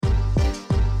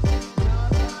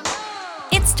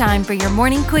It's time for your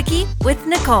morning quickie with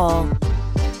Nicole.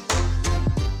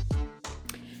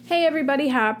 Hey everybody,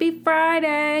 happy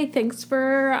Friday. Thanks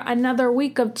for another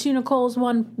week of Two Nicole's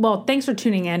One. Well, thanks for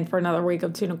tuning in for another week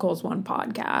of Two Nicole's One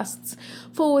podcasts,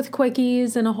 full with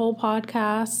quickies and a whole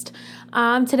podcast.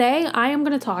 Today, I am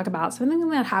going to talk about something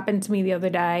that happened to me the other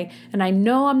day, and I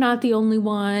know I'm not the only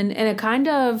one, and it kind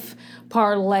of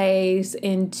parlays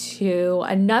into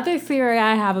another theory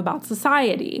I have about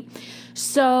society.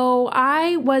 So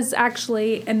I was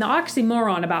actually, and the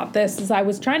oxymoron about this is I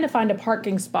was trying to find a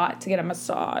parking spot to get a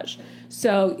massage.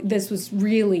 So this was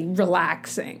really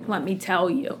relaxing, let me tell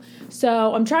you.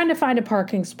 So I'm trying to find a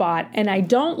parking spot, and I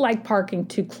don't like parking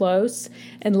too close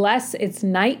unless it's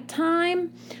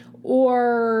nighttime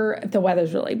or the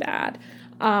weather's really bad,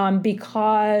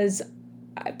 because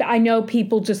I know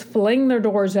people just fling their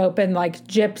doors open like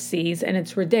gypsies, and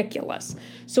it's ridiculous.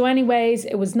 So anyways,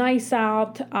 it was nice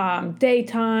out,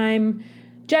 daytime,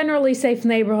 generally safe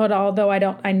neighborhood, although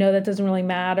I know that doesn't really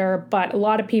matter, but a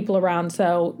lot of people around,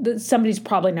 so somebody's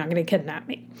probably not going to kidnap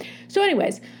me. So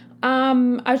anyways,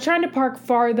 I was trying to park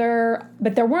farther,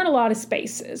 but there weren't a lot of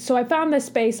spaces. So I found this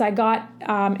space. I got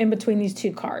in between these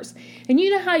two cars. And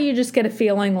you know how you just get a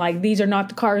feeling like these are not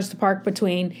the cars to park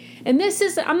between? And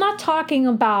I'm not talking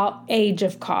about age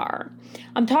of car.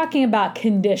 I'm talking about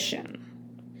condition.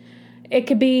 It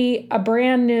could be a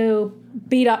brand new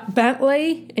beat up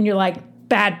Bentley, and you're like,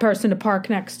 bad person to park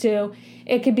next to.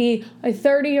 It could be a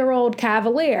 30-year-old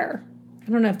Cavalier. I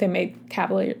don't know if they made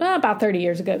Cavalier, about 30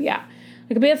 years ago, yeah.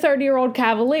 It could be a 30-year-old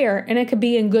Cavalier, and it could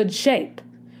be in good shape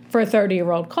for a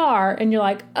 30-year-old car, and you're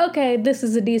like, okay, this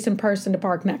is a decent person to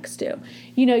park next to.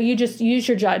 You know, you just use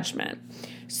your judgment.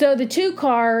 So the two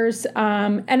cars,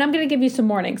 and I'm going to give you some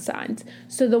warning signs.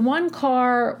 So the one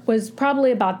car was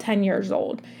probably about 10 years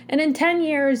old. And in 10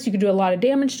 years, you could do a lot of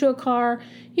damage to a car.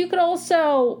 You could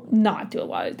also not do a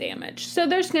lot of damage. So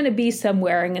there's going to be some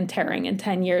wearing and tearing in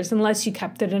 10 years, unless you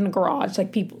kept it in a garage,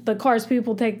 like the cars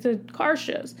people take to car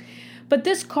shows. But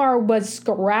this car was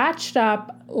scratched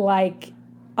up like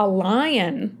a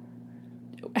lion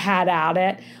had at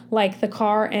it, like the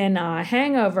car in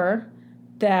Hangover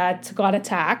that got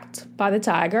attacked by the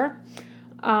tiger.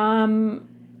 And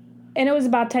it was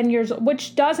about 10 years,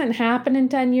 which doesn't happen in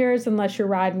 10 years unless you're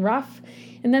riding rough.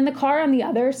 And then the car on the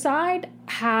other side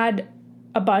had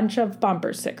a bunch of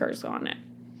bumper stickers on it.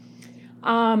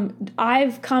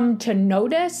 I've come to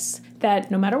notice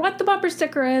that no matter what the bumper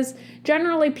sticker is,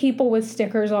 generally people with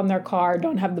stickers on their car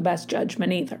don't have the best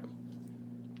judgment either.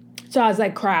 So I was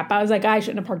like, crap. I was like, I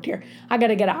shouldn't have parked here. I got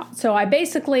to get out. So I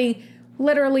basically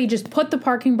literally just put the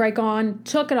parking brake on,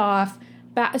 took it off,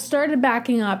 started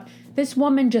backing up. This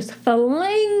woman just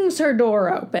flings her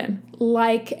door open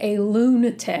like a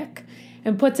lunatic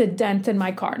and puts a dent in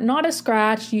my car. Not a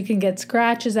scratch. You can get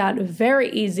scratches out very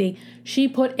easy. She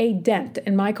put a dent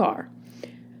in my car.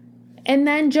 And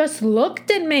then just looked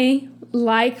at me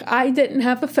like I didn't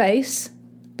have a face,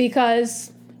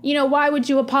 because, you know, why would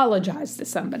you apologize to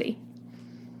somebody?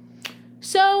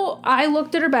 So I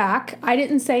looked at her back. I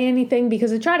didn't say anything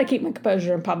because I try to keep my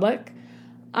composure in public.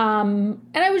 And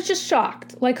I was just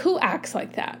shocked. Like, who acts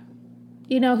like that?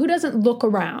 You know, who doesn't look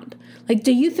around? Like,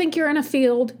 do you think you're in a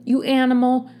field? You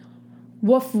animal.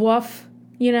 Woof, woof.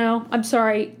 You know, I'm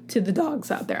sorry to the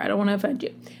dogs out there. I don't want to offend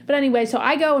you. But anyway, so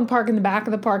I go and park in the back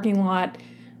of the parking lot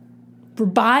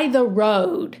by the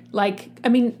road. Like, I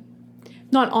mean,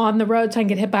 not on the road so I can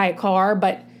get hit by a car,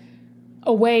 but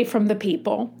away from the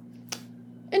people.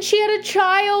 And she had a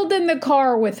child in the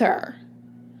car with her.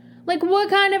 Like, what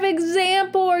kind of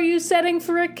example are you setting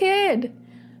for a kid?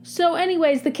 So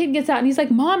anyways, the kid gets out and he's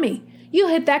like, Mommy, you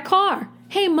hit that car.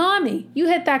 Hey, Mommy, you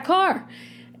hit that car.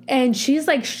 And she's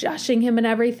like shushing him and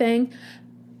everything.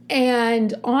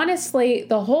 And honestly,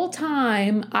 the whole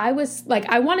time I was like,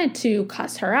 I wanted to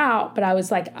cuss her out, but I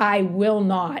was like, I will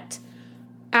not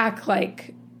act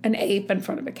like an ape in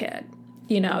front of a kid.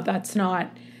 You know, that's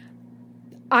not,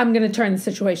 I'm going to turn the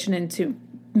situation into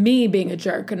me being a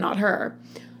jerk and not her.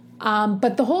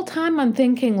 But the whole time I'm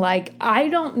thinking, like, I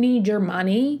don't need your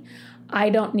money. I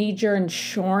don't need your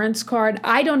insurance card.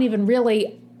 I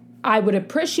would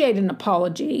appreciate an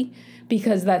apology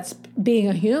because that's being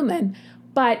a human.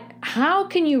 But how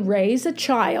can you raise a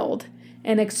child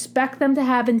and expect them to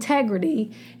have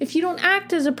integrity if you don't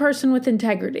act as a person with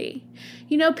integrity?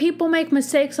 You know, people make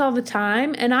mistakes all the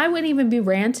time, and I wouldn't even be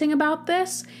ranting about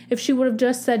this if she would have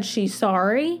just said she's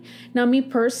sorry. Now, me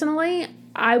personally,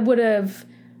 I would have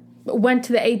went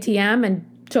to the ATM and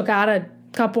took out a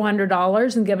couple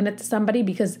 $100 and given it to somebody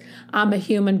because I'm a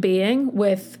human being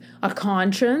with a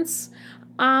conscience.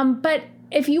 But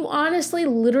if you honestly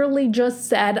literally just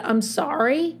said, I'm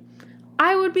sorry,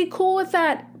 I would be cool with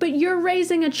that. But you're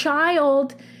raising a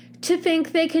child to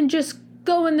think they can just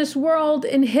go in this world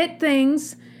and hit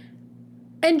things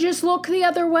and just look the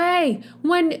other way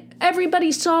when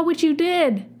everybody saw what you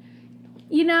did.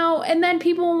 And then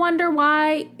people wonder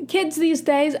why kids these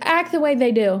days act the way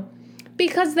they do.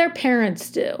 Because their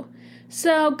parents do.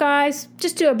 So, guys,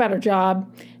 just do a better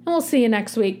job. And we'll see you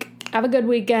next week. Have a good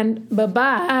weekend.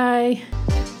 Bye-bye.